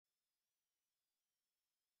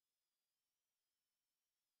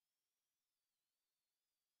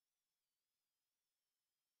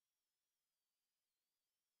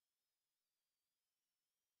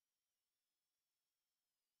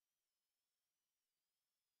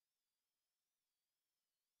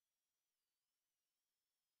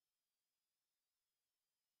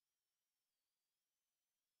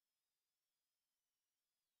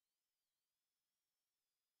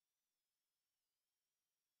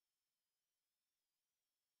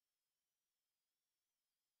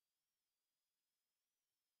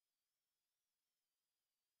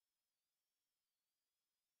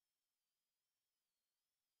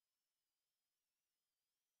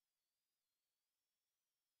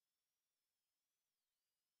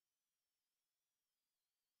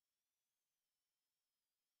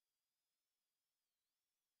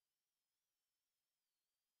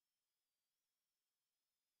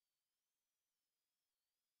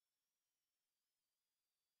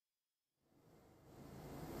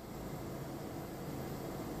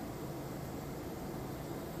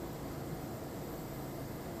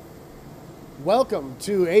Welcome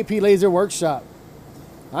to AP Laser Workshop.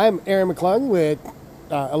 I'm Aaron McClung with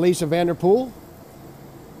Alicia Vanderpool.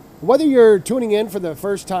 Whether you're tuning in for the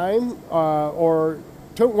first time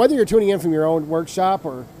whether you're tuning in from your own workshop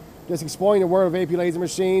or just exploring the world of AP Laser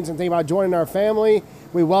machines and thinking about joining our family,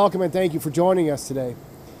 we welcome and thank you for joining us today.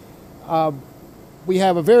 We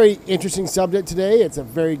have a very interesting subject today. It's a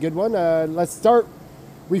very good one. Let's start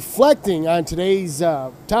reflecting on today's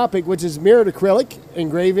topic, which is mirrored acrylic,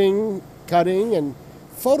 engraving, cutting, and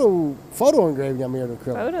photo engraving on mirrored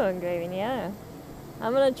acrylic. Photo engraving, yeah.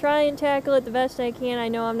 I'm going to try and tackle it the best I can. I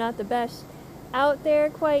know I'm not the best out there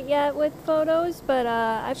quite yet with photos, but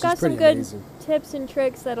I've got some good tips and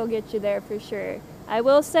tricks that'll get you there for sure. I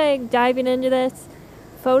will say, diving into this,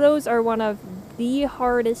 photos are one of the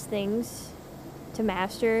hardest things to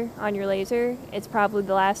master on your laser. It's probably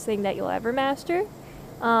the last thing that you'll ever master.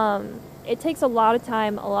 It takes a lot of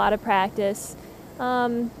time, a lot of practice,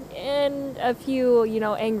 and a few,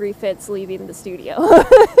 angry fits leaving the studio.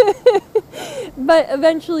 But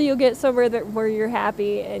eventually you'll get somewhere where you're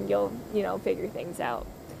happy and you'll, figure things out.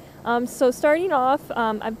 So starting off,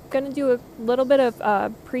 I'm going to do a little bit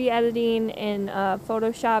of pre-editing in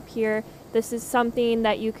Photoshop here. This is something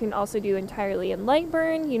that you can also do entirely in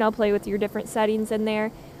LightBurn, play with your different settings in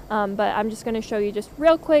there. But I'm just going to show you just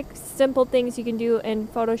real quick, simple things you can do in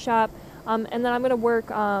Photoshop. And then I'm going to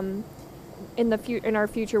work in our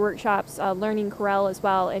future workshops learning Corel as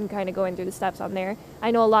well and kind of going through the steps on there.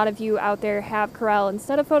 I know a lot of you out there have Corel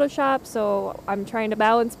instead of Photoshop, so I'm trying to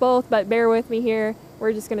balance both, but bear with me here.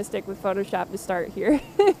 We're just going to stick with Photoshop to start here.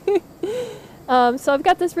 So I've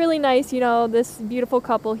got this really nice, this beautiful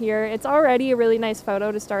couple here. It's already a really nice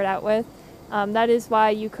photo to start out with. That is why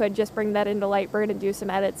you could just bring that into LightBurn and do some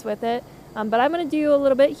edits with it. But I'm going to do a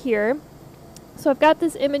little bit here. So I've got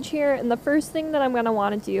this image here, and the first thing that I'm going to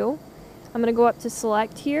want to do, I'm going to go up to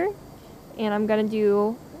select here, and I'm going to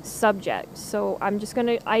do subject. So I'm just going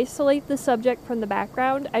to isolate the subject from the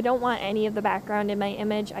background. I don't want any of the background in my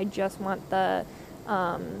image. I just want the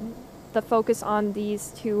focus on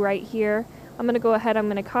these two right here. I'm going to go ahead, I'm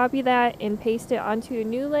going to copy that and paste it onto a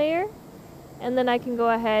new layer. And then I can go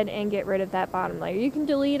ahead and get rid of that bottom layer. You can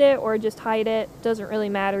delete it or just hide it. Doesn't really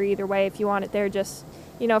matter either way. If you want it there, just,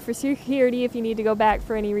 for security, if you need to go back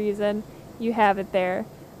for any reason, you have it there.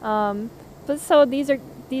 But so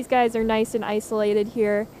these guys are nice and isolated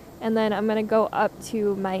here. And then I'm going to go up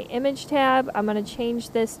to my image tab. I'm going to change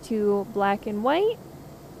this to black and white.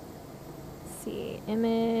 Let's see,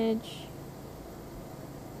 image.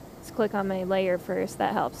 Let's click on my layer first.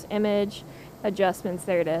 That helps. Image, adjustments,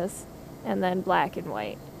 there it is. And then black and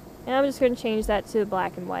white. And I'm just going to change that to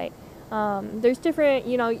black and white. There's different,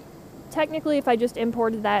 technically if I just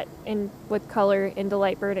imported that in with color into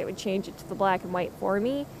LightBurn, it would change it to the black and white for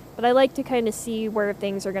me. But I like to kind of see where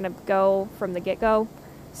things are going to go from the get-go.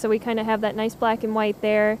 So we kind of have that nice black and white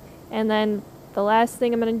there. And then the last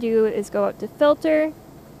thing I'm going to do is go up to Filter,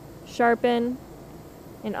 Sharpen,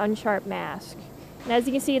 and Unsharp Mask. And as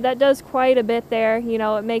you can see, that does quite a bit there.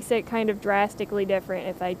 It makes it kind of drastically different.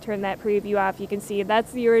 If I turn that preview off, you can see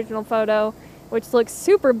that's the original photo, which looks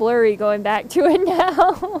super blurry going back to it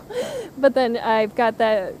now. But then I've got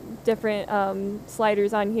that different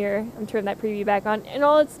sliders on here. I'm turning that preview back on. And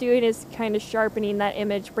all it's doing is kind of sharpening that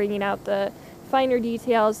image, bringing out the finer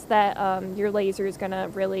details that your laser is going to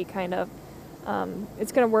really kind of,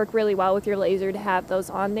 it's going to work really well with your laser to have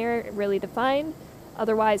those on there really defined.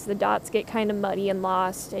 Otherwise, the dots get kind of muddy and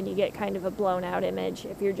lost, and you get kind of a blown out image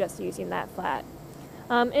if you're just using that flat.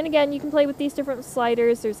 And again, you can play with these different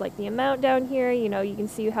sliders. There's like the amount down here, you can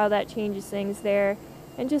see how that changes things there.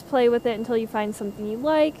 And just play with it until you find something you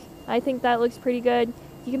like. I think that looks pretty good.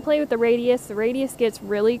 You can play with the radius. The radius gets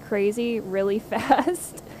really crazy really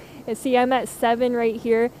fast. And see, I'm at 7 right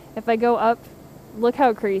here. If I go up, look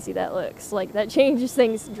how crazy that looks. Like, that changes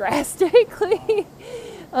things drastically.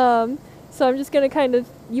 So I'm just going to kind of,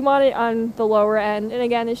 you want it on the lower end. And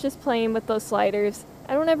again, it's just playing with those sliders.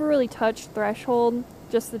 I don't ever really touch threshold,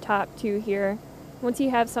 just the top two here. Once you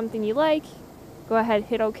have something you like, go ahead,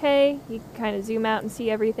 hit OK. You can kind of zoom out and see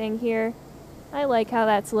everything here. I like how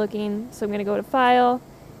that's looking, so I'm going to go to File.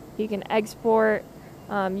 You can export.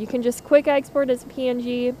 You can just quick export as a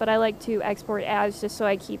PNG, but I like to export as just so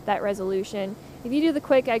I keep that resolution. If you do the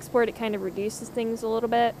quick export, it kind of reduces things a little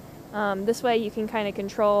bit. This way you can kind of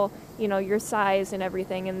control, your size and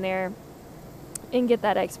everything in there and get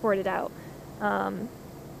that exported out.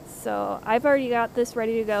 So I've already got this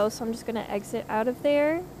ready to go, so I'm just going to exit out of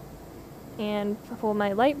there and pull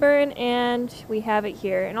my LightBurn, and we have it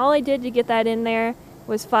here. And all I did to get that in there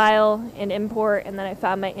was File and Import, and then I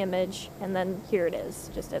found my image, and then here it is,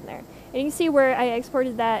 just in there. And you can see where I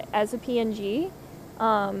exported that as a PNG.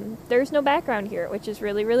 There's no background here, which is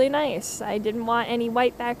really, really nice. I didn't want any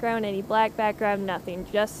white background, any black background, nothing.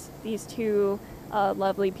 Just these two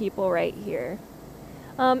lovely people right here.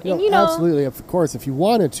 Absolutely, of course, if you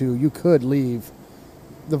wanted to, you could leave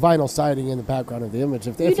the vinyl siding in the background of the image.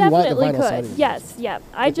 If you want the vinyl siding. Yes, yeah.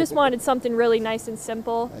 I just wanted something really nice and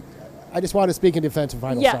simple. I just want to speak in defense of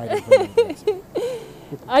vinyl siding.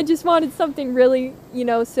 I just wanted something really,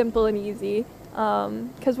 simple and easy.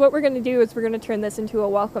 Because what we're going to do is we're going to turn this into a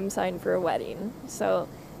welcome sign for a wedding. So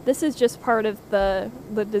this is just part of the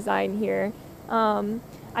design here.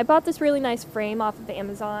 I bought this really nice frame off of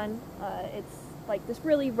Amazon. It's like this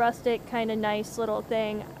really rustic kind of nice little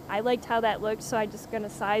thing. I liked how that looked, so I'm just going to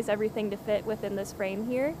size everything to fit within this frame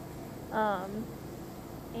here. And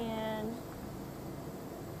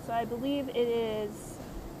so I believe it is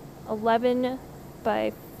 11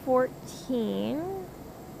 by 14.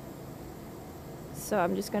 So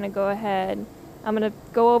I'm just going to go ahead. I'm going to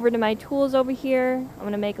go over to my tools over here. I'm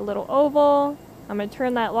going to make a little oval. I'm going to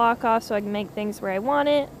turn that lock off so I can make things where I want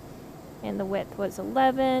it. And the width was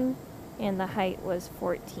 11 and the height was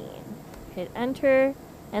 14. Hit enter,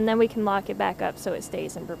 and then we can lock it back up so it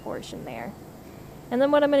stays in proportion there. And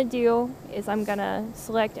then what I'm going to do is I'm going to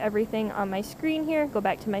select everything on my screen here, go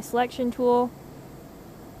back to my selection tool,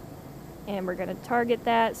 and we're going to target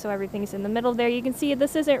that so everything's in the middle there. You can see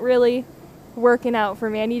this isn't really working out for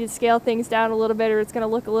me. I need to scale things down a little bit or it's going to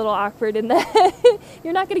look a little awkward in that.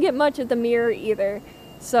 You're not going to get much at the mirror either.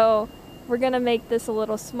 So we're going to make this a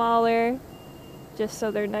little smaller just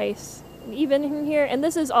so they're nice and even in here. And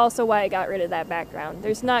this is also why I got rid of that background.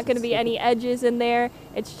 There's not going to be any edges in there.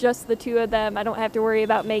 It's just the two of them. I don't have to worry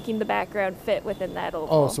about making the background fit within that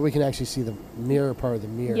oval. Oh, so we can actually see the mirror part of the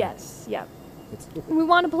mirror. Yes, yeah. We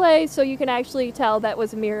want to play so you can actually tell that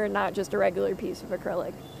was a mirror, not just a regular piece of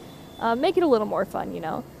acrylic. Make it a little more fun,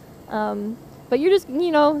 but you're just,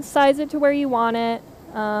 size it to where you want it.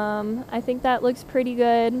 I think that looks pretty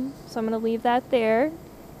good, so I'm going to leave that there.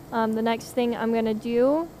 The next thing I'm going to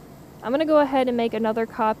do, I'm going to go ahead and make another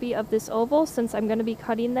copy of this oval since I'm going to be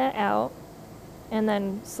cutting that out. And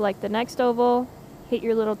then select the next oval, hit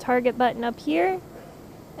your little target button up here,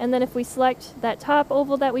 and then if we select that top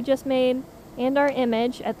oval that we just made and our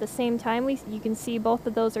image at the same time, you can see both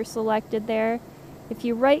of those are selected there. If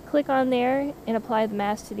you right click on there and apply the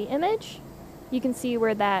mask to the image, you can see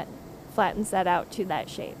where that flattens that out to that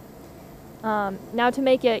shape. Now to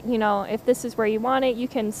make it, if this is where you want it, you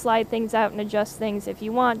can slide things out and adjust things if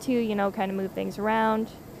you want to, kind of move things around.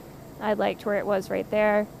 I liked where it was right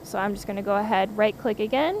there, so I'm just going to go ahead, right click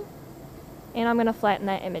again, and I'm going to flatten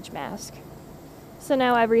that image mask. So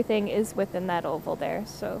now everything is within that oval there,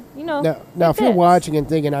 so, Now if you're watching and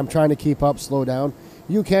thinking, I'm trying to keep up, slow down,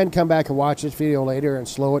 you can come back and watch this video later and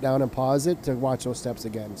slow it down and pause it to watch those steps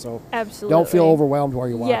again. So absolutely. Don't feel overwhelmed while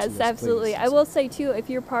you're watching this. Yes, absolutely. Please. I will say, too, if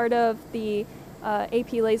you're part of the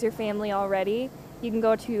AP Lazer family already, you can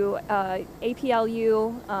go to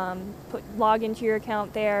APLU, log into your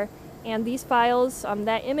account there, and these files,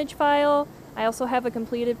 that image file, I also have a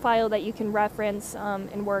completed file that you can reference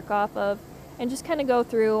and work off of, and just kind of go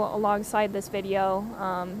through alongside this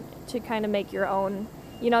video to kind of make your own,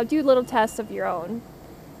 do little tests of your own.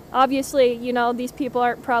 Obviously, these people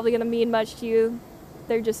aren't probably going to mean much to you.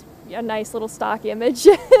 They're just a nice little stock image,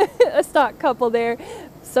 a stock couple there.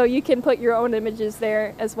 So you can put your own images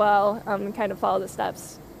there as well and kind of follow the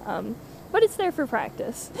steps. But it's there for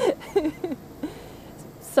practice.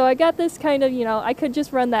 So I got this kind of, I could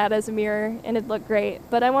just run that as a mirror and it'd look great.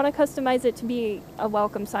 But I want to customize it to be a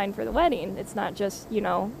welcome sign for the wedding. It's not just,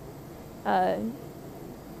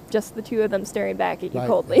 just the two of them staring back at you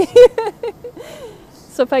coldly.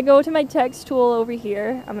 So if I go to my text tool over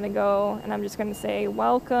here, I'm going to go and I'm just going to say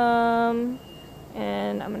welcome,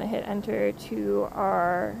 and I'm going to hit enter to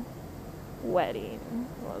our wedding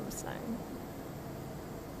love sign.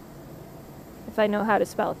 If I know how to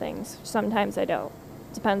spell things, sometimes I don't.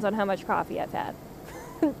 Depends on how much coffee I've had.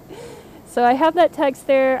 So I have that text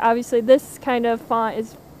there. Obviously this kind of font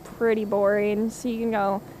is pretty boring, so you can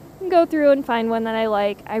go through and find one that I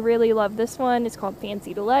like. I really love this one. It's called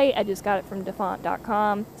Fancy Delight. I just got it from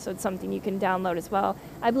dafont.com, so it's something you can download as well.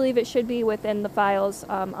 I believe it should be within the files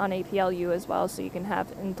on APLU as well, so you can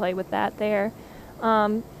have and play with that there.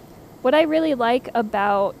 What I really like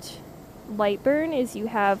about LightBurn is you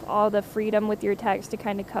have all the freedom with your text to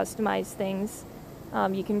kind of customize things.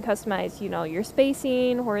 You can customize, your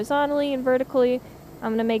spacing horizontally and vertically. I'm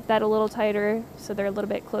going to make that a little tighter so they're a little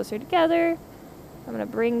bit closer together. I'm going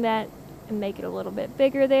to bring that and make it a little bit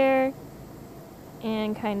bigger there.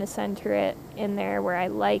 and kind of center it in there where I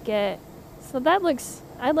like it. So that looks,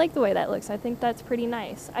 I like the way that looks. I think that's pretty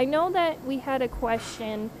nice. I know that we had a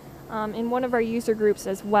question in one of our user groups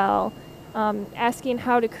as well, asking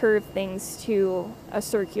how to curve things to a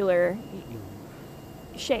circular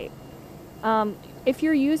shape. If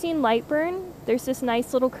you're using LightBurn, there's this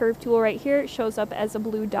nice little curve tool right here. It shows up as a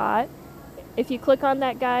blue dot. If you click on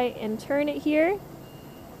that guy and turn it here,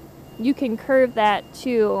 you can curve that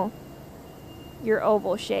to your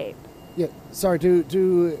oval shape. Yeah, sorry,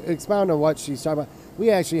 to expound on what she's talking about, we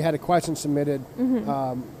actually had a question submitted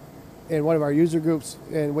in one of our user groups,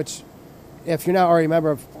 in which, if you're not already a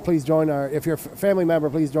member, please join our, if you're a family member,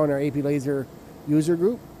 please join our AP Lazer user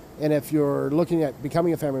group. And if you're looking at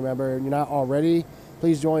becoming a family member and you're not already,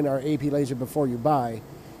 please join our AP Lazer before you buy.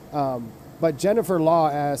 But Jennifer Law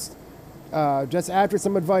asked, just after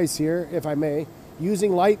some advice here, if I may,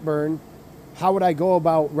 using LightBurn, how would I go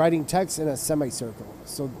about writing text in a semicircle?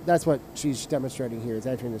 So that's what she's demonstrating here, is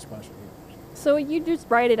answering this question here. So you just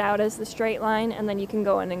write it out as the straight line, and then you can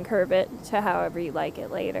go in and curve it to however you like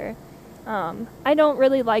it later. I don't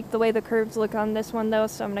really like the way the curves look on this one though,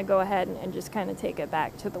 so I'm going to go ahead and just kind of take it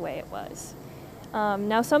back to the way it was.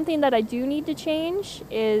 Now something that I do need to change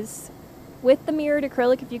is with the mirrored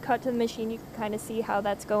acrylic. If you cut to the machine, you can kind of see how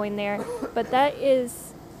that's going there. But that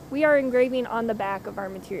is, we are engraving on the back of our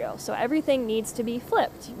material, so everything needs to be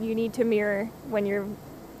flipped. You need to mirror when you're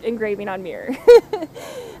engraving on mirror.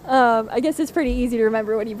 I guess it's pretty easy to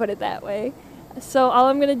remember when you put it that way. So all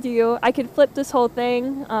I'm going to do, I could flip this whole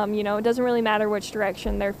thing. You know, it doesn't really matter which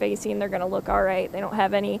direction they're facing. They're going to look all right. They don't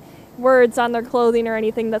have any words on their clothing or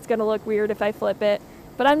anything that's going to look weird if I flip it.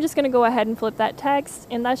 But I'm just going to go ahead and flip that text,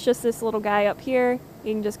 and that's just this little guy up here.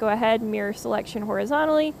 You can just go ahead, mirror selection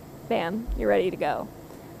horizontally. Bam, you're ready to go.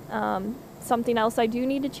 Something else I do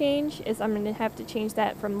need to change is I'm going to have to change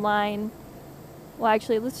that from line. Well,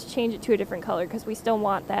 actually, let's change it to a different color because we still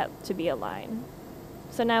want that to be a line.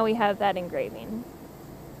 So now we have that engraving.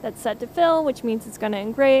 That's set to fill, which means it's going to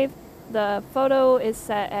engrave. The photo is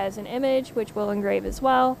set as an image, which will engrave as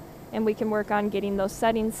well, and we can work on getting those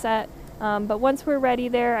settings set. But once we're ready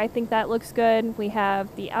there, I think that looks good. We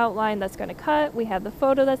have the outline that's going to cut, we have the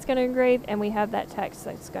photo that's going to engrave, and we have that text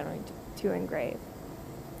that's going to engrave.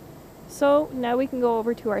 So now we can go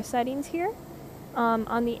over to our settings here.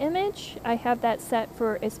 On the image, I have that set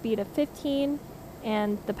for a speed of 15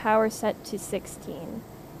 and the power set to 16.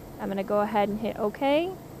 I'm going to go ahead and hit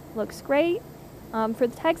OK. Looks great. For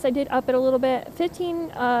the text, I did up it a little bit.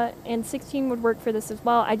 15 and 16 would work for this as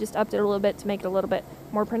well. I just upped it a little bit to make it a little bit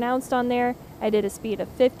more pronounced on there. I did a speed of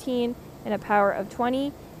 15 and a power of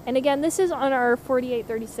 20. And again, this is on our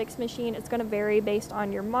 4836 machine. It's going to vary based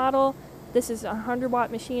on your model. This is a 100-watt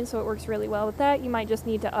machine, so it works really well with that. You might just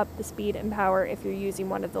need to up the speed and power if you're using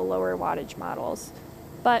one of the lower wattage models.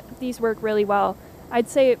 But these work really well. I'd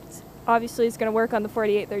say obviously it's going to work on the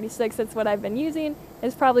 4836. That's what I've been using.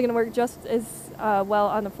 It's probably going to work just as well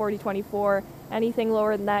on the 4024. Anything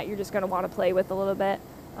lower than that, you're just going to want to play with a little bit.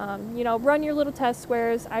 You know, run your little test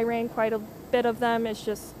squares. I ran quite a bit of them. It's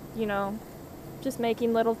just, you know, just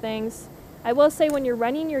making little things. I will say when you're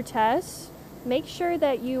running your tests, make sure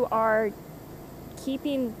that you are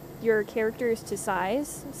keeping your characters to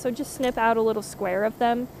size. So just snip out a little square of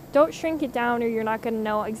them. Don't shrink it down or you're not going to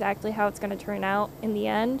know exactly how it's going to turn out in the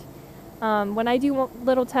end. When I do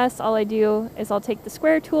little tests, all I do is I'll take the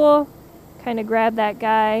square tool, kind of grab that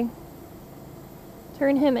guy,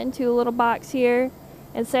 turn him into a little box here,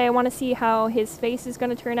 and say I want to see how his face is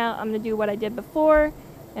going to turn out. I'm going to do what I did before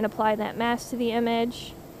and apply that mask to the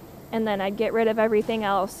image, and then I'd get rid of everything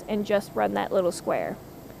else and just run that little square.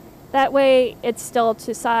 That way it's still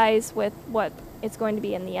to size with what it's going to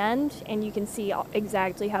be in the end, and you can see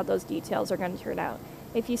exactly how those details are going to turn out.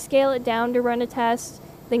 If you scale it down to run a test,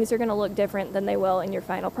 things are going to look different than they will in your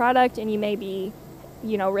final product, and you may be,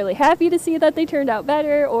 you know, really happy to see that they turned out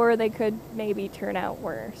better, or they could maybe turn out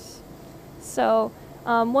worse. So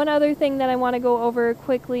one other thing that I want to go over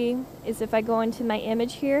quickly is if I go into my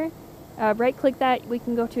image here, right click that, we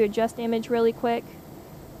can go to adjust image really quick,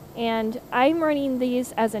 and I'm running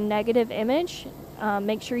these as a negative image.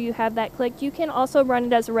 Make sure you have that clicked. You can also run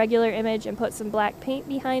it as a regular image and put some black paint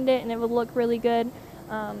behind it and it would look really good.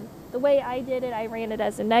 The way I did it, I ran it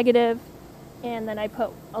as a negative, and then I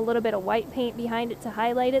put a little bit of white paint behind it to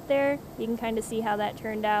highlight it there. You can kind of see how that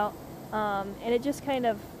turned out. And it just kind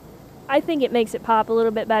of, I think it makes it pop a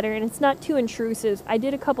little bit better, and it's not too intrusive. I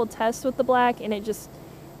did a couple tests with the black, and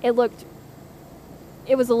it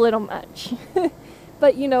was a little much.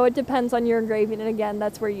 But, you know, it depends on your engraving, and again,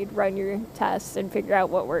 that's where you'd run your tests and figure out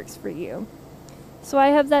what works for you. So I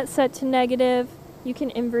have that set to negative. You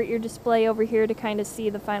can invert your display over here to kind of see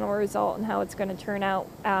the final result and how it's going to turn out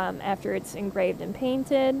after it's engraved and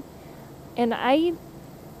painted. And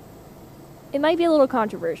it might be a little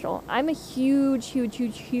controversial. I'm a huge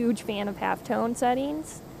fan of halftone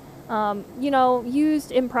settings. You know,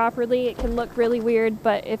 used improperly, it can look really weird,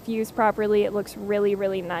 but if used properly, it looks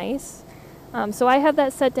really nice. So I have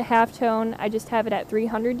that set to halftone. I just have it at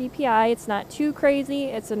 300 dpi. It's not too crazy.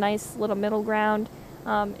 It's a nice little middle ground.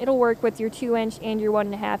 It'll work with your 2-inch and your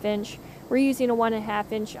 1.5 inch. We're using a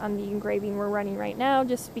 1.5 inch on the engraving we're running right now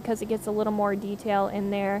just because it gets a little more detail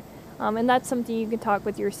in there. And that's something you can talk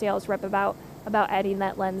with your sales rep about adding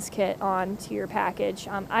that lens kit on to your package.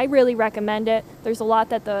 I really recommend it. There's a lot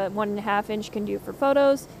that the 1.5 inch can do for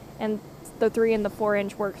photos, and the 3 and the 4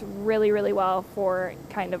 inch works really well for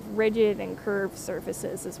kind of rigid and curved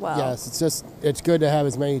surfaces as well. Yes, it's good to have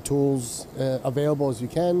as many tools available as you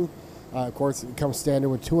can. Of course, it comes standard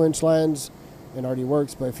with 2-inch lens and already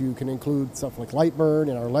works, but if you can include stuff like LightBurn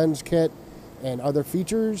and our lens kit and other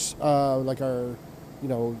features like our, you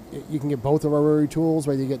know, you can get both of our rotary tools,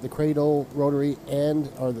 whether you get the cradle rotary and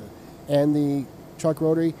the truck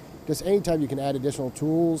rotary. Just anytime you can add additional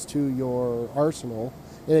tools to your arsenal,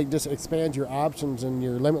 it just expands your options and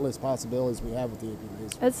your limitless possibilities we have with the AP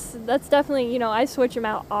Lazer. That's definitely, you know, I switch them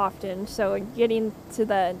out often, so getting to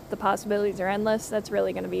the possibilities are endless. That's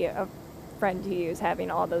really going to be a friend to use, having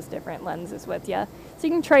all those different lenses with you. So you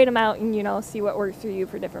can trade them out and, you know, see what works for you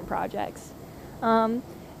for different projects.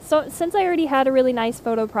 So since I already had a really nice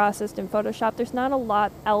photo processed in Photoshop, there's not a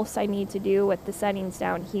lot else I need to do with the settings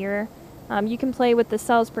down here. You can play with the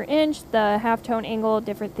cells per inch, the halftone angle,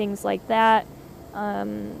 different things like that.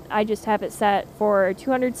 I just have it set for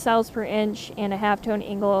 200 cells per inch and a halftone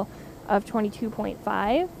angle of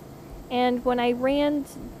 22.5. And when I ran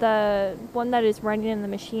the one that is running in the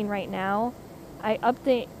machine right now, I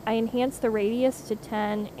enhanced the radius to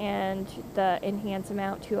 10 and the enhance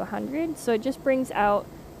amount to 100. So it just brings out,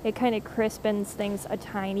 it kind of crispens things a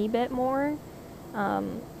tiny bit more.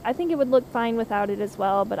 I think it would look fine without it as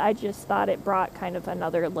well, but I just thought it brought kind of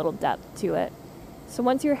another little depth to it. So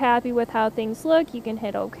once you're happy with how things look, you can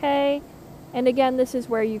hit OK. And again, this is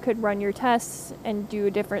where you could run your tests and do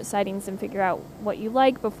different settings and figure out what you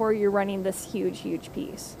like before you're running this huge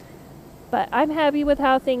piece. But I'm happy with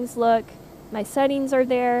how things look. My settings are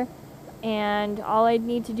there, and all I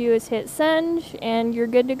need to do is hit send, and you're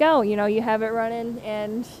good to go. You know, you have it running,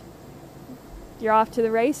 and you're off to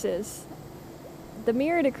the races. The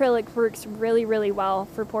mirrored acrylic works really well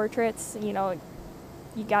for portraits. You know,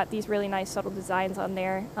 you got these really nice subtle designs on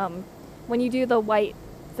there. When you do the white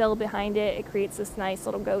fill behind it, it creates this nice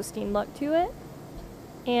little ghosting look to it.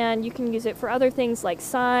 And you can use it for other things like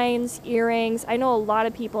signs, earrings. I know a lot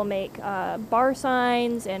of people make bar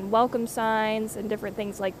signs and welcome signs and different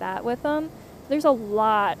things like that with them. There's a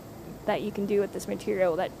lot that you can do with this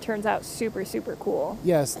material that turns out super cool.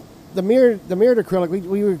 Yes, the mirrored acrylic.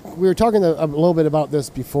 We were talking a little bit about this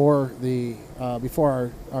before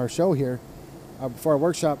our show here, before our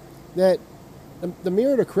workshop. That the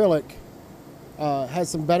mirrored acrylic has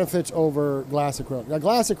some benefits over glass acrylic. Now,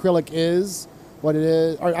 glass acrylic is what it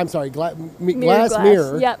is. Or, I'm sorry, glass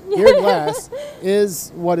mirror. Yep. Mirrored glass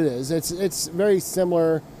is what it is. It's very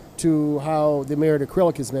similar to how the mirrored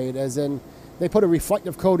acrylic is made, as in they put a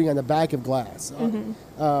reflective coating on the back of glass.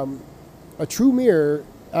 Mm-hmm. A true mirror,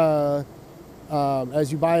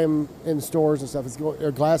 as you buy them in stores and stuff,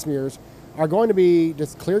 glass mirrors are going to be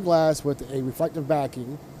just clear glass with a reflective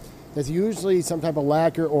backing. There's usually some type of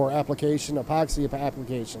lacquer or application, epoxy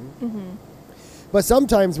application. Mm-hmm. But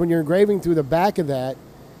sometimes when you're engraving through the back of that,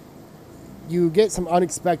 you get some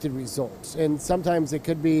unexpected results. And sometimes it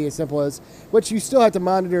could be as simple as, which you still have to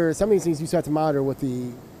monitor, some of these things you still have to monitor with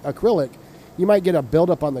the acrylic. You might get a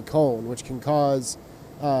buildup on the cone, which can cause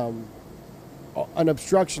an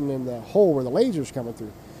obstruction in the hole where the laser's coming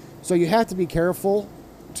through. So you have to be careful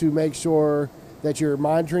to make sure that you're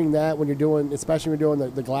monitoring that when you're doing, especially when you're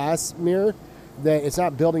doing the glass mirror, that it's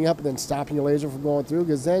not building up and then stopping your laser from going through,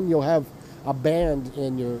 because then you'll have a band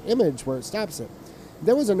in your image where it stops it.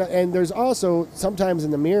 And there's also, sometimes in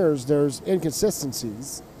the mirrors, there's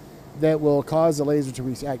inconsistencies that will cause the laser to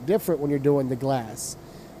react different when you're doing the glass.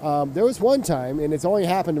 There was one time, and it's only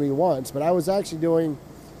happened to me once, but I was actually doing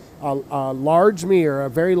a large mirror, a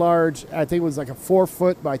very large, I think it was like a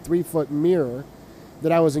 4-foot by 3-foot mirror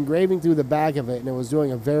that I was engraving through the back of it, and it was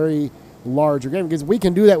doing a very large engraving, because we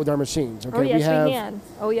can do that with our machines. Okay? Oh, yes, we have can.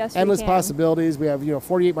 Oh, yes, endless we can. possibilities. We have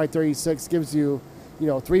 48 by 36 gives you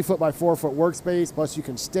 3-foot by 4-foot workspace, plus you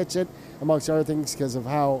can stitch it, amongst other things, because of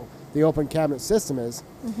how the open cabinet system is.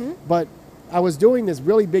 Mm-hmm. But I was doing this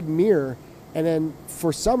really big mirror, And then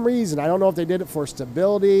for some reason, I don't know if they did it for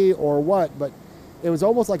stability or what, but it was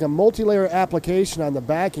almost like a multi-layer application on the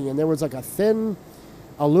backing, and there was like a thin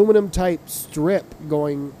aluminum type strip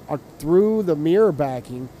going through the mirror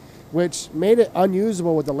backing, which made it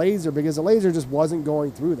unusable with the Lazer because the Lazer just wasn't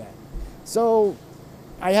going through that. So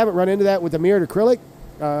I haven't run into that with the mirrored acrylic,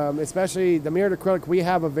 especially the mirrored acrylic we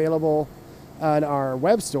have available on our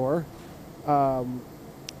web store.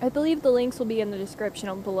 I believe the links will be in the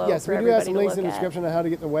description below. Yes, for we do everybody have some to links in look the at. description on how to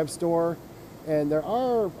get the web store, and there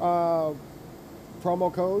are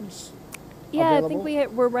promo codes. Yeah, available. I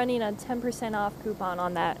think we're running a 10% off coupon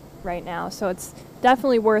on that right now, so it's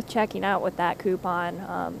definitely worth checking out with that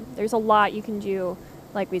coupon. There's a lot you can do,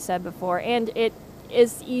 like we said before, and it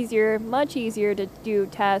is easier, much easier to do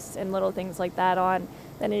tests and little things like that on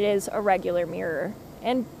than it is a regular mirror,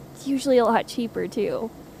 and it's usually a lot cheaper too.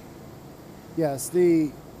 Yes,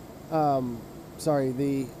 the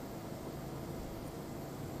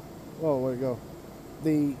where'd it go?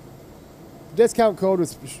 The discount code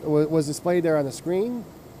was displayed there on the screen,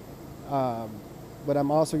 but I'm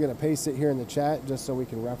also going to paste it here in the chat just so we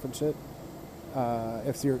can reference it.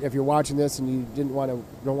 If you're watching this and you don't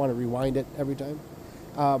want to rewind it every time.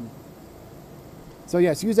 So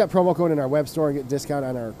yes, use that promo code in our web store and get a discount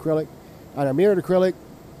on our acrylic, on our mirrored acrylic,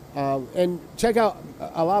 and check out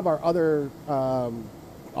a lot of our other.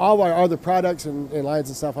 All of our other products and lines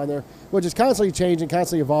and stuff on there, which is constantly changing,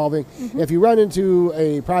 constantly evolving. Mm-hmm. If you run into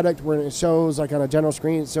a product where it shows, like on a general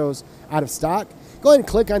screen, it shows out of stock, go ahead and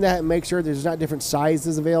click on that and make sure there's not different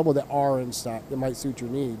sizes available that are in stock that might suit your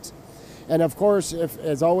needs. And of course,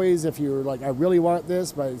 as always, if you're like, I really want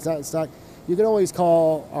this, but it's not in stock, you can always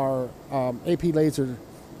call our AP Lazer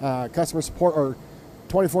customer support or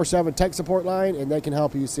 24/7 tech support line, and they can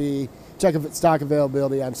help you check if it's stock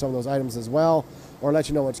availability on some of those items as well, or let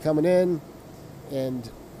you know what's coming in, and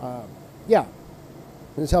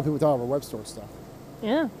just help you with all of our web store stuff.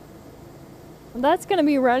 Yeah. Well, that's going to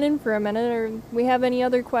be running for a minute. Or we have any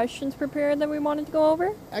other questions prepared that we wanted to go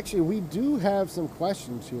over? Actually, we do have some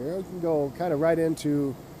questions here. We can go kind of right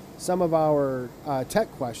into some of our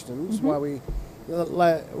tech questions while we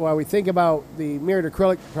think about the mirrored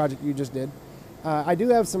acrylic project you just did. I do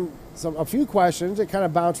have a few questions that kind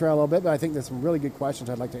of bounce around a little bit, but I think there's some really good questions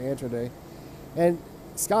I'd like to answer today. And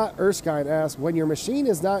Scott Erskine asked, when your machine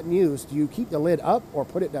is not in use, do you keep the lid up or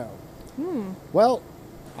put it down? Well,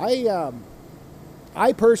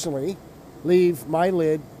 I personally leave my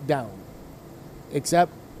lid down,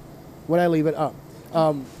 except when I leave it up.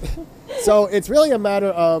 So it's really a matter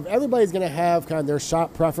of everybody's going to have kind of their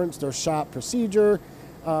shop preference, their shop procedure.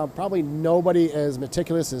 Probably nobody as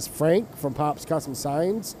meticulous as Frank from Pop's Custom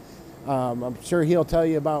Signs. I'm sure he'll tell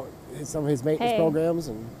you about some of his maintenance programs.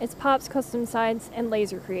 And it's Pop's Custom Signs and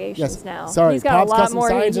Laser Creations now. Sorry, he's got Pop's a lot Custom more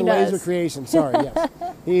Signs and does. Laser Creations. Sorry, yes.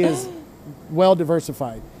 He is well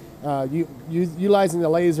diversified. Utilizing the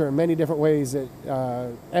laser in many different ways, that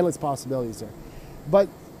endless possibilities there. But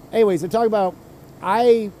anyways, to talk about,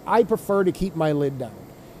 I prefer to keep my lid down.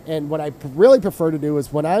 And what I really prefer to do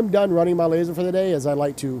is when I'm done running my laser for the day is I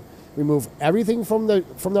like to remove everything from the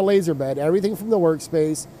laser bed, everything from the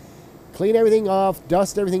workspace, clean everything off,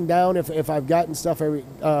 dust everything down if I've gotten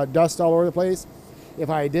dust all over the place. If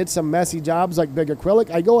I did some messy jobs like big acrylic,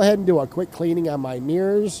 I go ahead and do a quick cleaning on my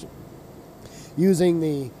mirrors using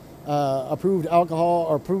the approved alcohol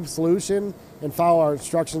or approved solution and follow our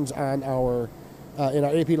instructions on in our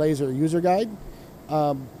AP Lazer user guide.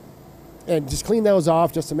 And just clean those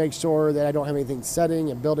off just to make sure that I don't have anything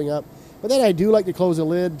setting and building up. But then I do like to close the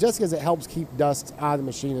lid just because it helps keep dust out of the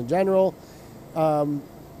machine in general.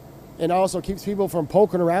 And also keeps people from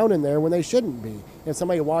poking around in there when they shouldn't be. If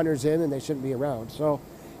somebody wanders in and they shouldn't be around. So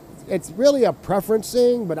it's really a preference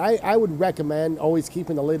thing, but I would recommend always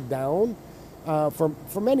keeping the lid down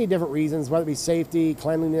for many different reasons, whether it be safety,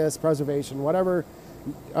 cleanliness, preservation, whatever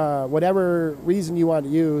reason you want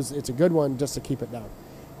to use, it's a good one just to keep it down.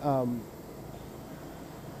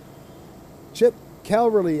 Chip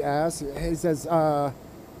Calverley asks, he says,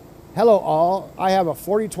 hello all, I have a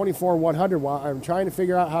 4024 100 watt. I'm trying to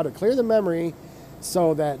figure out how to clear the memory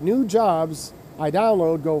so that new jobs I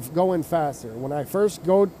download go in faster. When I first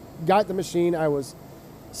got the machine, I was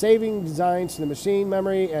saving designs to the machine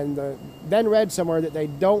memory and then read somewhere that they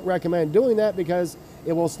don't recommend doing that because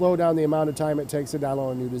it will slow down the amount of time it takes to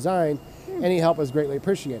download a new design. Any help is greatly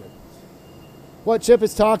appreciated. What Chip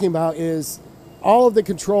is talking about is all of the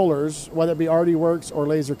controllers, whether it be RD Works or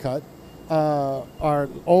Laser Cut,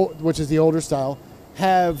 which is the older style,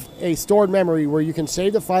 have a stored memory where you can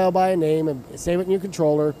save the file by a name and save it in your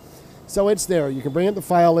controller. So it's there. You can bring up the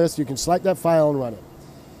file list, you can select that file and run it.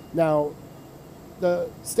 Now, the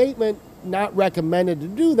statement not recommended to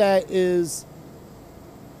do that is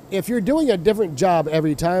if you're doing a different job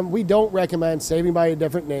every time, we don't recommend saving by a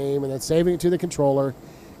different name and then saving it to the controller,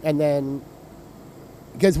 and then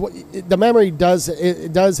because the memory does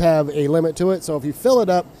have a limit to it. So if you fill it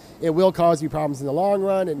up, it will cause you problems in the long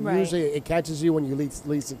run, and usually it catches you when you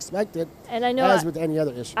least expect it. And I know, as with any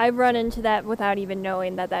other issue, I've run into that without even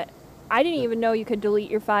knowing that I didn't even know you could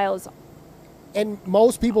delete your files. And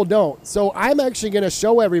most people don't. So I'm actually going to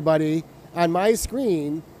show everybody on my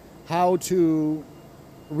screen how to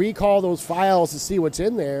recall those files to see what's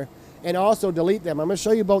in there and also delete them. I'm going to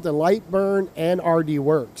show you both the LightBurn and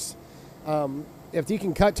RDWorks. If you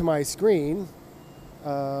can cut to my screen,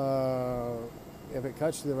 if it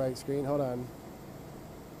cuts to the right screen, hold on.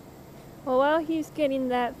 Well, while he's getting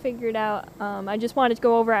that figured out, I just wanted to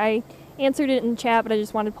go over, I answered it in chat, but I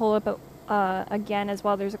just wanted to pull up again as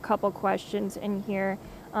well. There's a couple questions in here.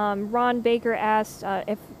 Ron Baker asked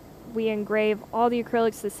if we engrave all the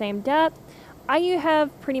acrylics the same depth. I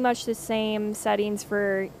have pretty much the same settings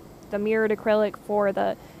for the mirrored acrylic, for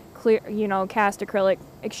the clear, cast acrylic.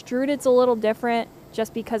 Extruded's a little different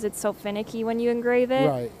just because it's so finicky when you engrave it.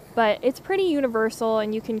 Right. But it's pretty universal,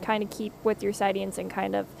 and you can kind of keep with your settings and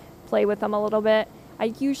kind of play with them a little bit.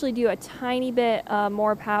 I usually do a tiny bit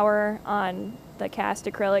more power on the cast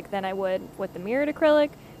acrylic than I would with the mirrored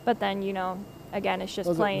acrylic, but then, again, it's just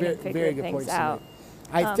playing and figuring things out.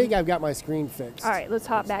 I think I've got my screen fixed. All right, let's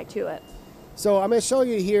hop back to it. So I'm going to show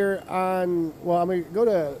you here on, I'm going to go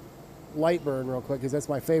to LightBurn real quick because that's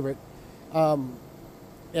my favorite.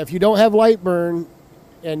 If you don't have LightBurn,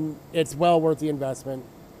 and it's well worth the investment,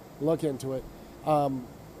 look into it.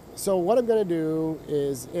 So what I'm going to do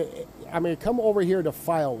is I'm going to come over here to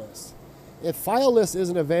File List. If File List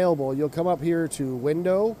isn't available, you'll come up here to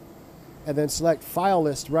Window and then select File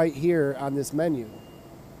List right here on this menu.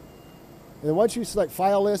 And then once you select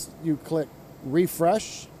File List, you click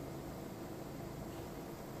Refresh.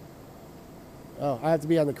 Oh, I have to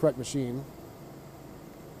be on the correct machine.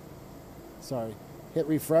 Sorry. Hit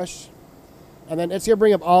Refresh. And then it's going to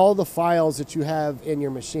bring up all the files that you have in your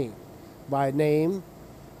machine by name.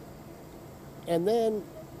 And then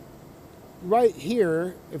right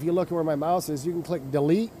here, if you look at where my mouse is, you can click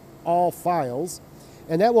Delete All Files.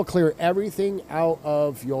 And that will clear everything out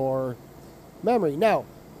of your memory. Now,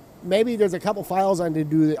 maybe there's a couple files I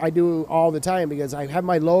do all the time because I have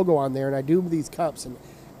my logo on there and I do these cups. And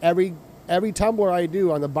every tumbler I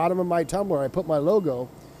do, on the bottom of my tumbler, I put my logo.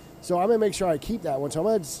 So I'm going to make sure I keep that one. So I'm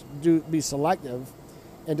going to be selective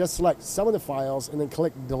and just select some of the files and then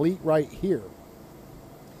click Delete right here.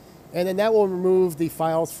 And then that will remove the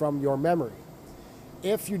files from your memory.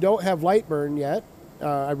 If you don't have LightBurn yet,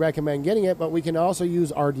 I recommend getting it, but we can also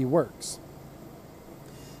use RDWorks.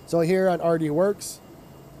 So here on RDWorks,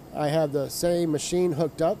 I have the same machine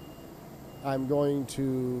hooked up. I'm going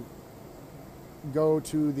to go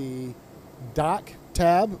to the Dock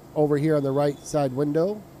tab over here on the right side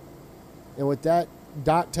window. And with that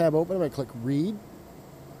Dock tab open, I'm going to click Read.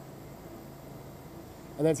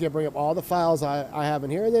 And that's going to bring up all the files I have in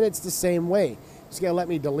here. And then it's the same way. It's going to let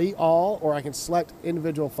me delete all, or I can select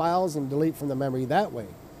individual files and delete from the memory that way.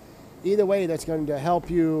 Either way, that's going to help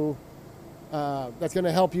you.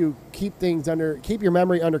 Keep your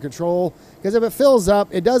memory under control. Because if it fills up,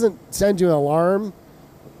 it doesn't send you an alarm.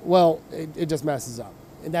 Well, it just messes up,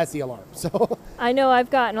 and that's the alarm. So I know I've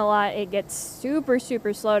gotten a lot. It gets super,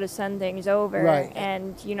 super slow to send things over, right.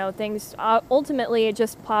 And things ultimately it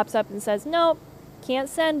just pops up and says, nope, can't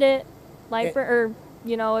send it. It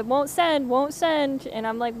won't send, and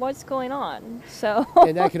I'm like, what's going on? So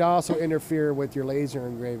and that could also interfere with your laser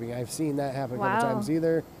engraving. I've seen that happen a couple times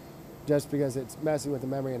either. Just because it's messing with the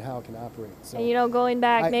memory and how it can operate. So, and going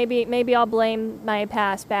back, maybe I'll blame my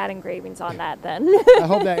past bad engravings on that then. I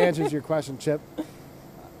hope that answers your question, Chip.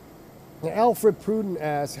 Alfred Pruden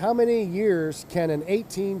asks, how many years can an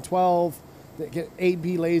 1812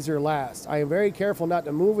 AB laser last? I am very careful not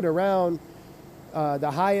to move it around.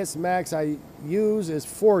 The highest max I use is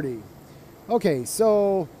 40. Okay,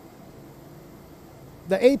 so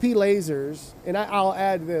the AP lasers, and I'll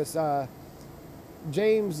add this,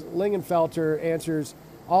 James Lingenfelter answers,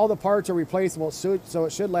 all the parts are replaceable, so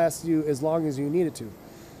it should last you as long as you need it to.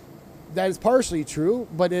 That is partially true,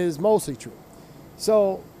 but it is mostly true.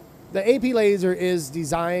 So the AP laser is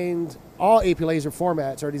designed, all AP laser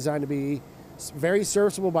formats are designed to be very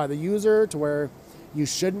serviceable by the user, to where you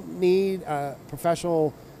shouldn't need a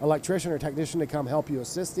professional electrician or technician to come help you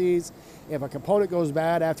assist these. If a component goes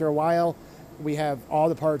bad after a while, we have all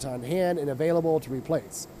the parts on hand and available to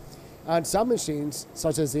replace. On some machines,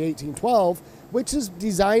 such as the 1812, which is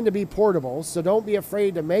designed to be portable, so don't be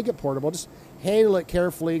afraid to make it portable. Just handle it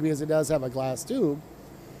carefully because it does have a glass tube.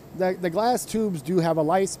 The glass tubes do have a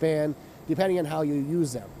lifespan depending on how you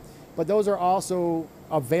use them. But those are also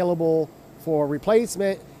available for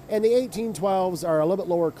replacement. And the 1812s are a little bit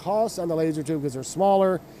lower cost on the laser tube because they're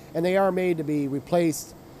smaller, and they are made to be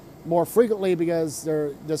replaced more frequently because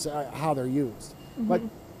they're just how they're used. Mm-hmm. But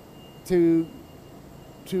to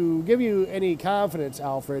give you any confidence,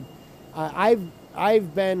 Alfred, I've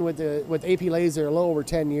been with AP Lazer a little over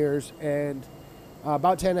 10 years, and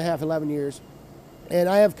about 10 and a half, 11 years. And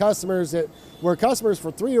I have customers that were customers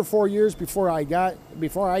for 3 or 4 years before I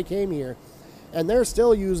came here. And they're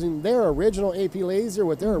still using their original AP Lazer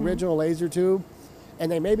with their original laser tube, and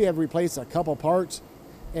they maybe have replaced a couple parts,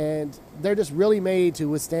 and they're just really made to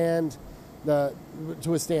withstand time.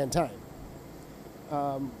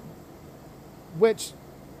 Which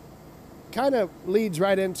kind of leads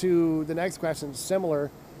right into the next question, similar.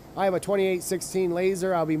 I have a 2816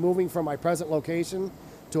 laser. I'll be moving from my present location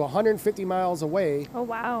to 150 miles away. Oh,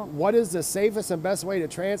 wow. What is the safest and best way to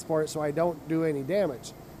transport it so I don't do any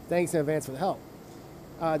damage? Thanks in advance for the help.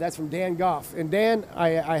 That's from Dan Goff. And Dan,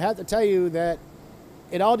 I have to tell you that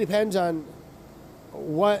it all depends on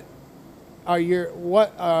what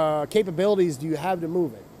capabilities do you have to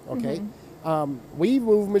move it, okay? We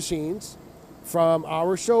move machines from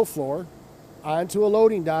our show floor onto a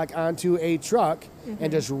loading dock, onto a truck, and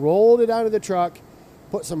just rolled it onto the truck,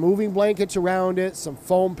 put some moving blankets around it, some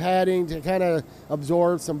foam padding to kind of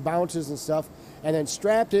absorb some bounces and stuff, and then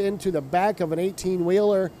strapped it into the back of an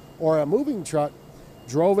 18-wheeler or a moving truck,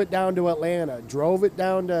 drove it down to Atlanta, drove it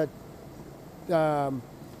down to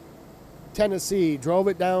Tennessee, drove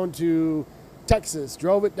it down to Texas,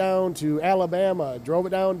 drove it down to Alabama, drove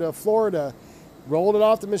it down to Florida, rolled it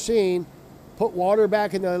off the machine, put water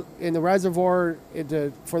back in the reservoir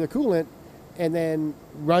for the coolant, and then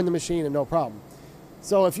run the machine and no problem.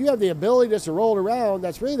 So if you have the ability just to roll it around,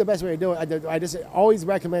 that's really the best way to do it. I just always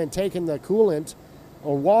recommend taking the coolant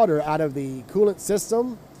or water out of the coolant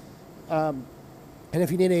system. And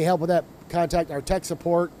if you need any help with that, contact our tech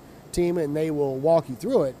support team and they will walk you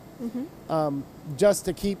through it, just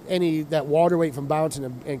to keep that water weight from bouncing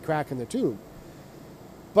and cracking the tube.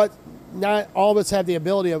 But not all of us have the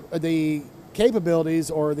ability the capabilities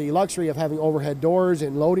or the luxury of having overhead doors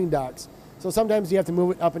and loading docks. So sometimes you have to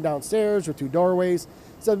move it up and down stairs or through doorways.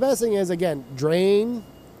 So the best thing is, again, drain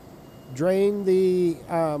the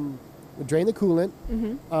coolant,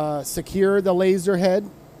 secure the laser head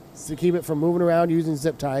to keep it from moving around using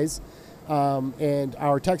zip ties. And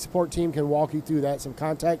our tech support team can walk you through that. So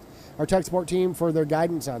contact our tech support team for their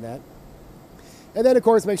guidance on that. And then, of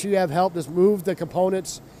course, make sure you have help. Just move the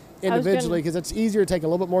components individually because it's easier to take a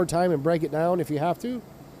little bit more time and break it down if you have to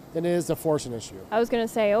than it is to force an issue. I was going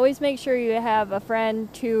to say, always make sure you have a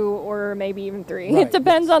friend, 2, or maybe even 3. Right. It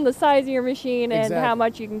depends on the size of your machine and Exactly. how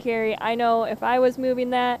much you can carry. I know if I was moving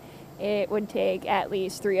that, it would take at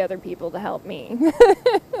least 3 other people to help me.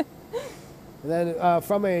 And then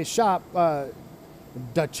from a shop, the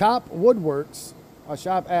Chop Woodworks, a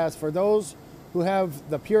shop asks, for those who have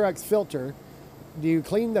the Purex filter, do you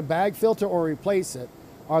clean the bag filter or replace it?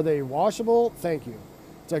 Are they washable? Thank you.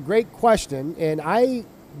 It's a great question, and I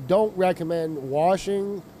don't recommend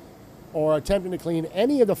washing or attempting to clean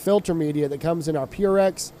any of the filter media that comes in our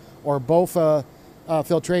Purex or BOFA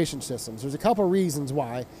filtration systems. There's a couple reasons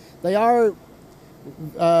why. They are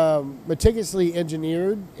meticulously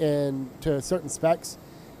engineered and to certain specs,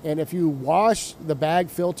 and if you wash the bag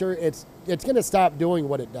filter, it's going to stop doing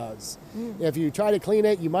what it does. If you try to clean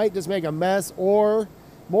it, you might just make a mess, or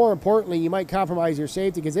more importantly, you might compromise your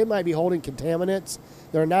safety because it might be holding contaminants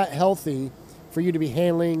that are not healthy for you to be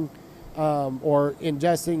handling or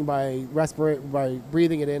ingesting by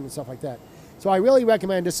breathing it in and stuff like that. So I really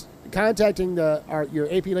recommend just contacting our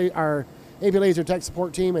AP Lazer tech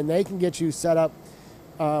support team, and they can get you set up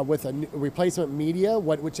with a replacement media,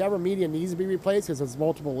 whichever media needs to be replaced, because there's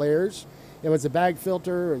multiple layers. If it's a bag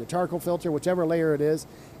filter or the charcoal filter, whichever layer it is,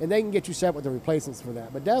 and they can get you set up with the replacements for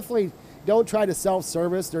that. But definitely don't try to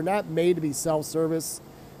self-service. They're not made to be self-service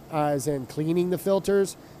as in cleaning the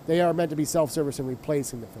filters. They are meant to be self-service and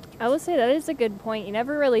replacing the filters. I would say that is a good point. You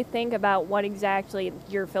never really think about what exactly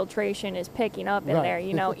your filtration is picking up in there.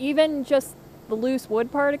 You know, even just the loose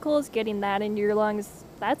wood particles, getting that into your lungs,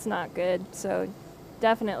 that's not good. So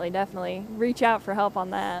definitely reach out for help on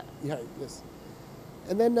that. Yeah, yes.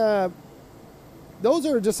 And then those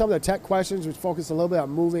are just some of the tech questions, which focus a little bit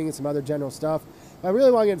on moving and some other general stuff. I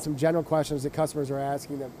really want to get into some general questions that customers are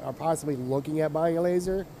asking that are possibly looking at buying a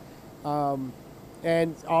laser.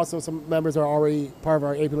 And also some members are already part of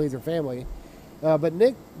our AP Lazer family. But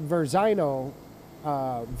Nick Verzino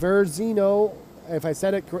If I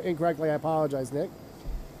said it incorrectly, I apologize, Nick.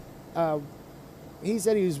 He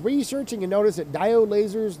said he was researching and noticed that diode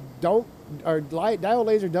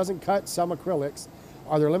laser doesn't cut some acrylics.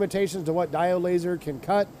 Are there limitations to what diode laser can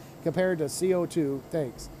cut compared to CO2?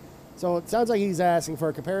 Thanks. So it sounds like he's asking for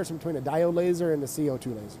a comparison between a diode laser and the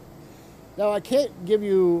CO2 laser. Now, I can't give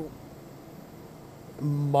you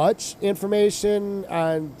much information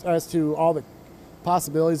as to all the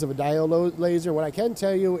possibilities of a diode laser. What I can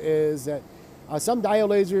tell you is that some diode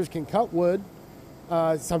lasers can cut wood.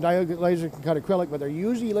 Some diode lasers can cut acrylic, but they're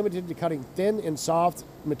usually limited to cutting thin and soft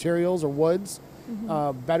materials or woods,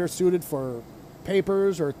 better suited for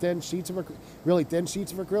papers or really thin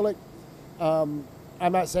sheets of acrylic.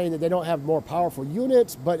 I'm not saying that they don't have more powerful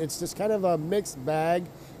units, but it's just kind of a mixed bag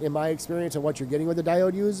in my experience of what you're getting with the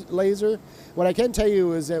diode laser. What I can tell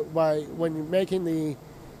you is that when you're making the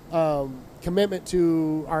commitment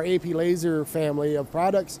to our AP Laser family of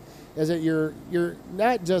products, is that you're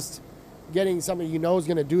not just getting something you know is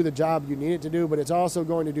going to do the job you need it to do, but it's also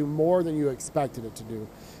going to do more than you expected it to do.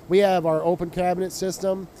 We have our open cabinet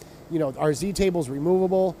system. Our Z table is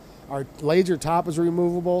removable. Our laser top is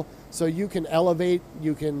removable, so you can elevate.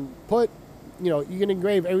 You can put, you can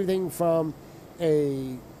engrave everything from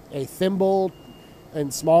a thimble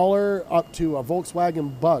and smaller up to a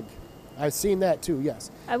Volkswagen Bug. I've seen that too. Yes.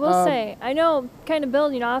 I will say, I know, kind of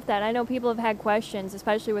building off that, I know people have had questions,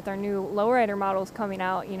 especially with our new lowrider models coming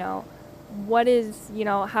out. What is,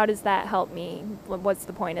 how does that help me? What's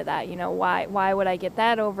the point of that? Why would I get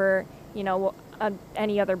that over,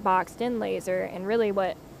 any other boxed-in laser? And really,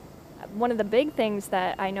 one of the big things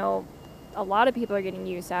that I know a lot of people are getting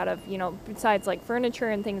use out of, besides like furniture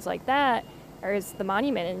and things like that, is the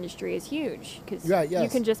monument industry is huge, because you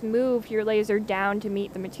can just move your laser down to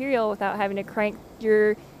meet the material without having to crank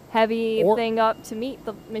your heavy thing up to meet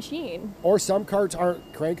the machine. Or some carts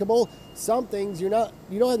aren't crankable. Some things you don't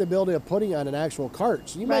have the ability of putting on an actual cart.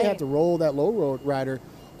 So you might have to roll that low rider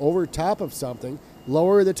over top of something,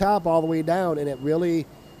 lower the top all the way down, and it really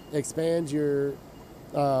expands the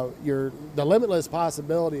limitless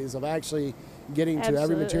possibilities of actually getting to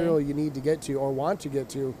every material you need to get to or want to get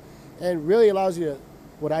to, and really allows you to,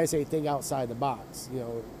 what I say, think outside the box.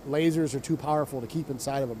 Lasers are too powerful to keep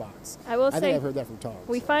inside of a box. I think I've heard that from Tom.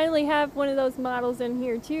 We finally have one of those models in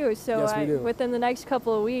here too. So yes, we do. Within the next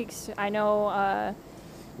couple of weeks, I know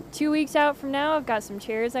 2 weeks out from now, I've got some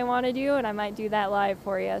chairs I want to do, and I might do that live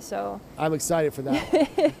for you. So I'm excited for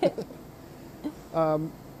that.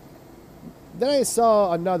 Then I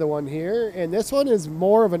saw another one here, and this one is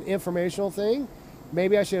more of an informational thing.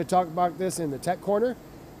 Maybe I should have talked about this in the tech corner,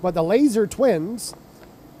 but the Lazer twins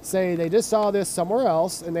say they just saw this somewhere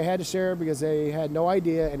else and they had to share it because they had no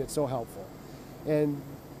idea, and it's so helpful. And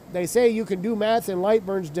they say you can do math in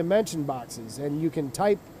LightBurn's dimension boxes, and you can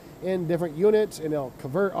type in different units and it'll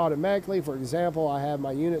convert automatically. For example, I have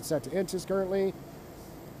my unit set to inches currently,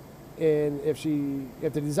 and if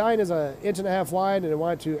the design is 1.5 inches wide and I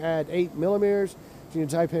want to add 8 millimeters, you can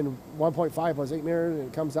type in 1.5 plus 8 millimeters and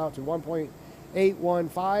it comes out to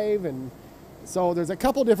 1.815. And so there's a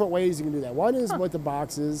couple different ways you can do that. One is with the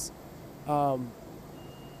boxes.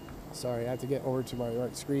 Sorry, I have to get over to my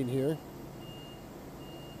right screen here.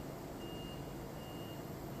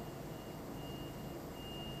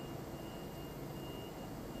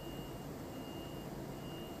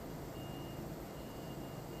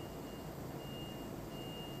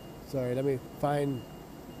 Sorry, let me find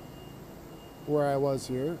where I was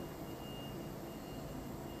here.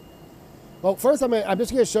 Well, first I'm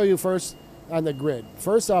just going to show you first on the grid.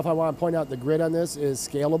 First off, I want to point out the grid on this is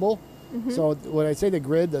scalable. So when I say the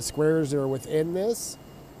grid, the squares that are within this,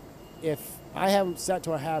 if I have them set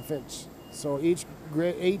to a 1/2 inch, so each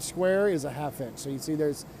square is a 1/2 inch. So you see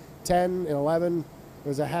there's 10 and 11,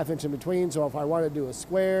 there's a 1/2 inch in between. So if I want to do a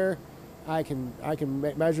square, I can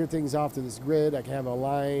measure things off to this grid. I can have it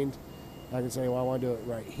aligned. I can say, well, I want to do it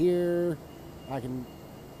right here. I can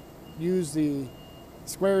use the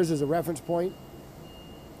squares as a reference point.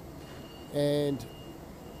 And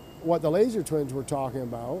what the Lazer twins were talking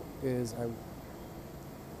about is, I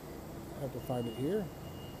have to find it here.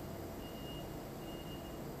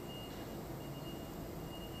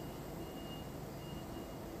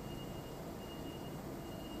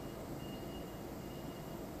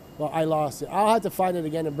 Well, I lost it. I'll have to find it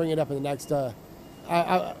again and bring it up in the next.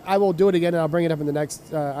 I will do it again and I'll bring it up in the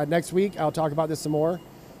next week. I'll talk about this some more.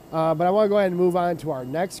 But I want to go ahead and move on to our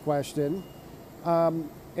next question.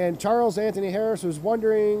 And Charles Anthony Harris was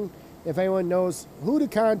wondering if anyone knows who to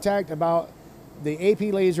contact about the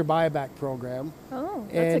AP Laser buyback program. Oh,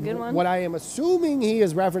 that's a good one. What I am assuming he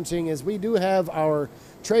is referencing is we do have our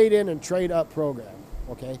trade-in and trade-up program,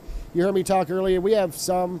 Okay, you heard me talk earlier. We have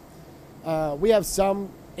some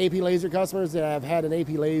AP Lazer customers that have had an AP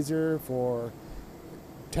Lazer for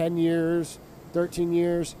 10 years, 13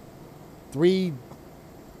 years, 3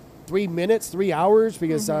 minutes, 3 hours,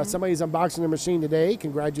 because somebody's unboxing their machine today.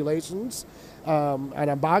 Congratulations on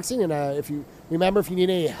unboxing. And if you need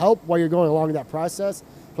any help while you're going along that process,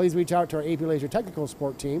 please reach out to our AP Lazer technical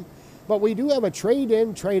support team. But we do have a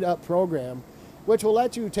trade-in, trade-up program, which will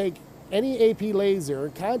let you take any AP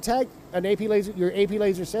Lazer, contact an AP Lazer, your AP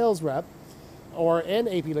Lazer sales rep, or an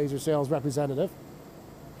AP Lazer sales representative,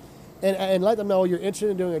 and let them know you're interested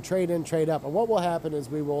in doing a trade-in, trade-up. And what will happen is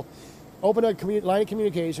we will open a line of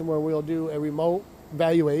communication where we'll do a remote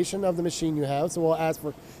valuation of the machine you have. So we'll ask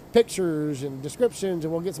for pictures and descriptions,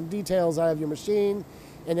 and we'll get some details out of your machine.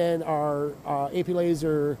 And then our AP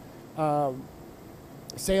Lazer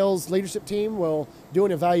sales leadership team will do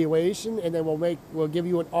an evaluation, and then we'll give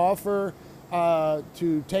you an offer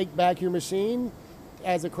to take back your machine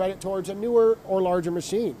as a credit towards a newer or larger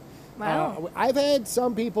machine. Wow. I've had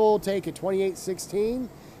some people take a 2816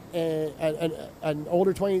 and an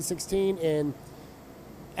older 2816 and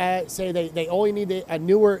say they only need they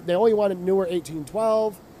only want a newer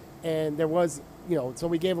 1812, and there was, so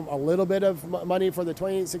we gave them a little bit of money for the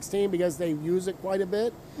 2816 because they use it quite a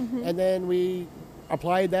bit, and then we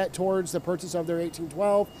applied that towards the purchase of their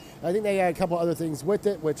 1812. I think they had a couple other things with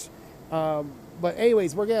it, which, but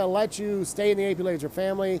anyways, we're gonna let you stay in the AP Lazer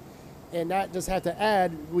family and not just have to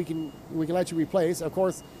add. We can let you replace. Of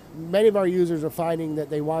course, many of our users are finding that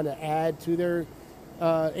they want to add to their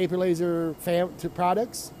AP Lazer to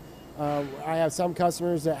products. I have some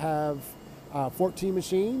customers that have 14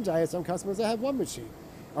 machines. I have some customers that have 1 machine,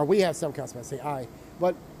 or we have some customers. Say I,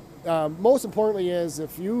 but most importantly is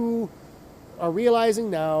if you are realizing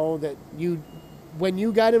now that when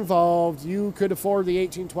you got involved, you could afford the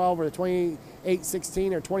 1812 or the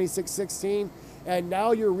 2816 or 2616, and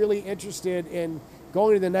now you're really interested in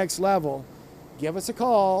going to the next level, give us a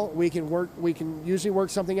call. We can usually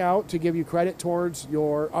work something out to give you credit towards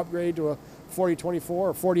your upgrade to a 4024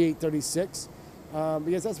 or 4836,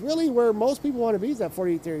 because that's really where most people want to be, is that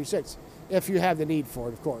 4836, if you have the need for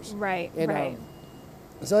it, of course. Right, and, right.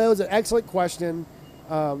 So that was an excellent question.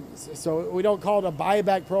 So we don't call it a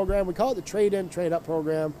buyback program. We call it the trade-in, trade-up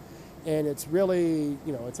program. And it's really,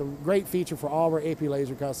 it's a great feature for all of our AP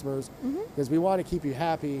Lazer customers, because we want to keep you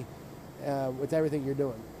happy with everything you're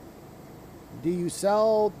doing. Do you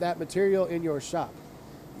sell that material in your shop?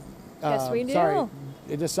 Yes, we do. Sorry,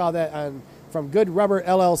 I just saw that from Good Rubber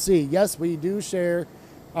LLC. Yes, we do share.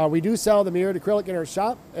 We do sell the mirrored acrylic in our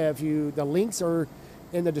shop. The links are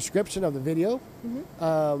in the description of the video.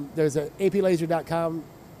 There's a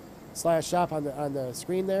aplazer.com/shop on the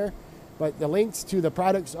screen there. But the links to the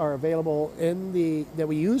products are available that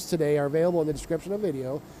we use today are available in the description of the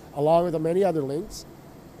video, along with the many other links.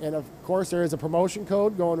 And of course, there is a promotion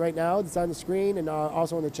code going right now that's on the screen, and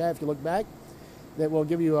also in the chat if you look back, that will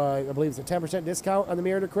give you, I believe it's a 10% discount on the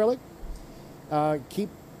mirrored acrylic.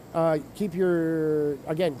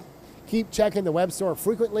 Keep checking the web store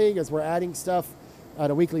frequently, because we're adding stuff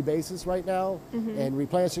on a weekly basis right now, and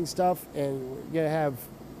replenishing stuff, and we're gonna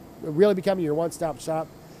really becoming your one-stop shop.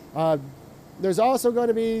 There's also going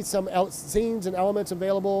to be some scenes and elements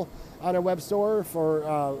available on our web store. For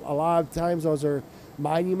a lot of times those are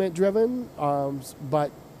monument driven,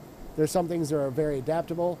 but there's some things that are very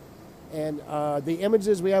adaptable. And the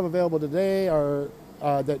images we have available today are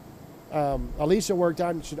that Alicia worked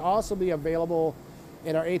on should also be available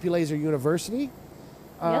in our AP Lazer University.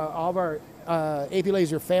 All of our AP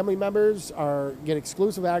Lazer family members get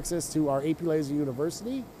exclusive access to our AP Lazer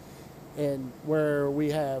University, and where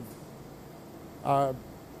we have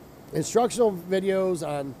instructional videos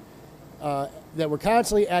on that we're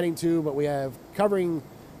constantly adding to, but we have covering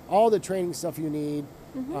all the training stuff you need,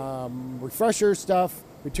 refresher stuff,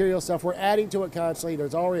 material stuff. We're adding to it constantly.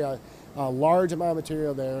 There's already a large amount of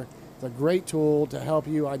material there. It's a great tool to help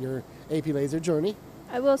you on your AP Lazer journey.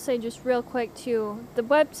 I will say just real quick too, the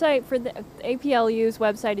website for the APLU's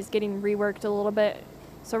website is getting reworked a little bit.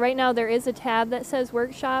 So right now there is a tab that says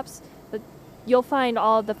workshops, but you'll find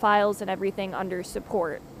all of the files and everything under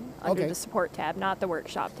support, under the support tab, not the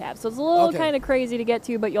workshop tab. So it's a little kind of crazy to get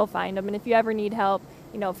to, but you'll find them. And if you ever need help,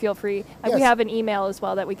 feel free. Yes. We have an email as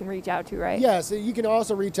well that we can reach out to, right? Yes, you can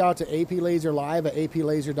also reach out to AP Lazer Live at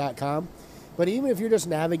aplazer.com. But even if you're just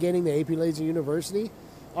navigating the AP Lazer University,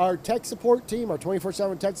 our tech support team, our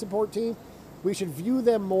 24/7 tech support team, we should view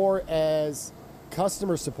them more as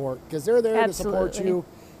customer support, because they're there to support you.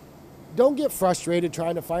 Don't get frustrated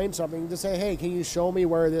trying to find something. Just say, hey, can you show me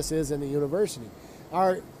where this is in the university?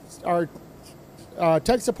 Our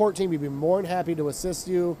tech support team would be more than happy to assist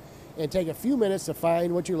you and take a few minutes to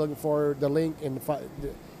find what you're looking for, the link and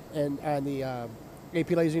on the AP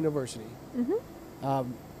Lazer University.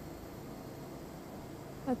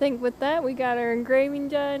 I think with that, we got our engraving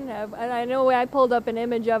done. I know I pulled up an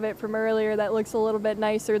image of it from earlier that looks a little bit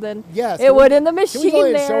nicer than it would in the machine. Can we go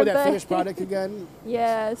ahead there, and show that finished product again?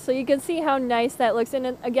 Yeah, so you can see how nice that looks.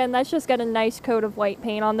 And again, that's just got a nice coat of white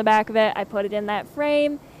paint on the back of it. I put it in that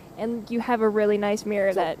frame, and you have a really nice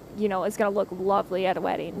mirror that, you know, is going to look lovely at a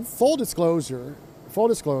wedding. Full disclosure,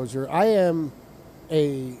 I am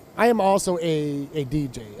also a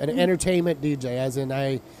DJ, an entertainment DJ, as in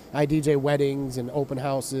I DJ weddings and open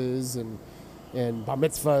houses and bar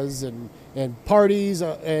mitzvahs and parties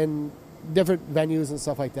and different venues and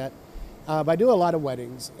stuff like that. But I do a lot of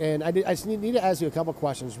weddings, and I just need to ask you a couple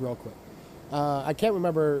questions real quick. I can't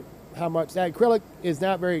remember how much that acrylic is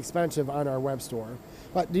not very expensive on our web store,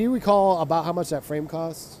 but do you recall about how much that frame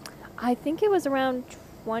costs? I think it was around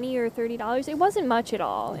 $20 or $30. It wasn't much at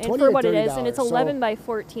all, and for what it is, and it's 11 by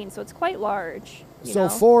 14, so it's quite large. So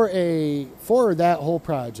for that whole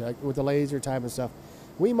project with the laser time and stuff,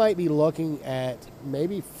 we might be looking at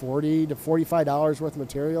maybe $40 to $45 worth of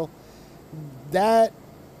material. That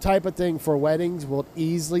type of thing for weddings will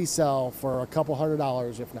easily sell for a couple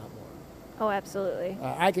 $100, if not more. Oh, absolutely.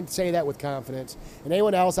 I can say that with confidence. And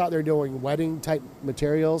anyone else out there doing wedding type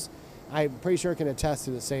materials, I'm pretty sure can attest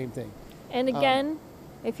to the same thing. And again,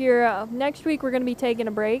 if you're next week, we're going to be taking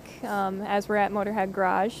a break as we're at Motorhead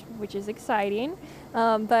Garage, which is exciting.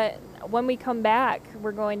 But when we come back,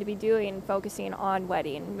 we're going to be focusing on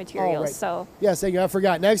wedding materials. Oh, right. So yes, I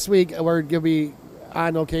forgot. Next week we're going to be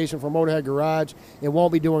on location for Motorhead Garage. It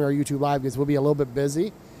won't be doing our YouTube live because we'll be a little bit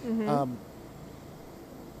busy.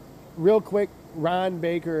 Real quick, Ron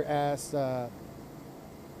Baker asked,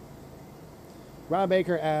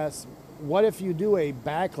 what if you do a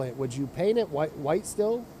backlit? Would you paint it white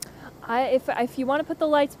still? If you want to put the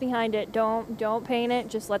lights behind it, don't paint it.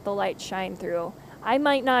 Just let the light shine through. I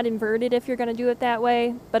might not invert it if you're going to do it that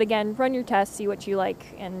way, but again, run your test, see what you like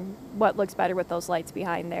and what looks better with those lights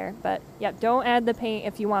behind there. But yeah, don't add the paint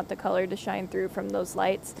if you want the color to shine through from those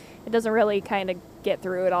lights. It doesn't really kind of get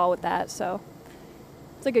through it all with that, so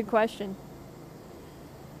it's a good question.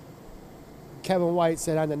 Kevin White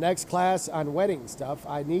said, on the next class on wedding stuff,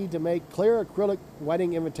 I need to make clear acrylic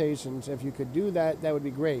wedding invitations. If you could do that, that would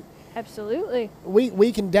be great. Absolutely.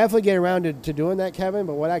 We can definitely get around to doing that, Kevin,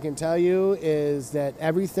 but what I can tell you is that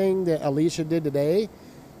everything that Alicia did today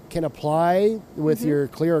can apply with your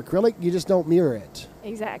clear acrylic. You just don't mirror it.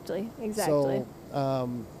 Exactly. So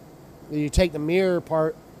you take the mirror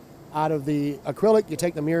part out of the acrylic, you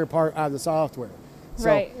take the mirror part out of the software. So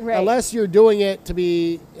right. Unless you're doing it to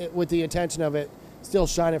be with the intention of it still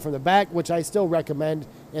shining from the back, which I still recommend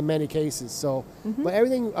in many cases. So, but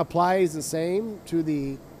everything applies the same to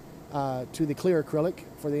the clear acrylic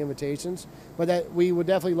for the invitations. But that we would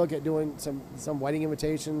definitely look at doing some wedding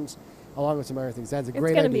invitations along with some other things. That's a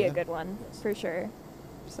great idea. It's going to be a good one for sure.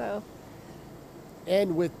 So.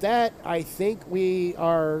 And with that, I think we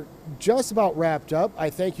are just about wrapped up. I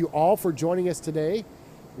thank you all for joining us today.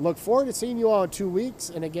 Look forward to seeing you all in 2 weeks.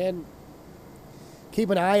 And again, keep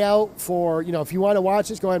an eye out for, if you want to watch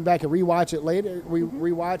this, go ahead and back and rewatch it later.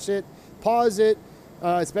 Rewatch it, pause it,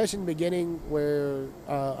 especially in the beginning where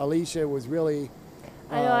Alicia was really.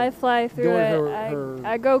 I know, I fly through it.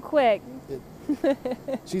 I go quick.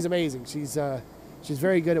 She's amazing. She's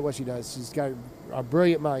very good at what she does. She's got a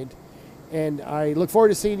brilliant mind. And I look forward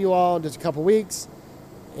to seeing you all in just a couple weeks.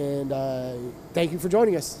 And thank you for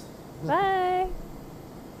joining us. Bye.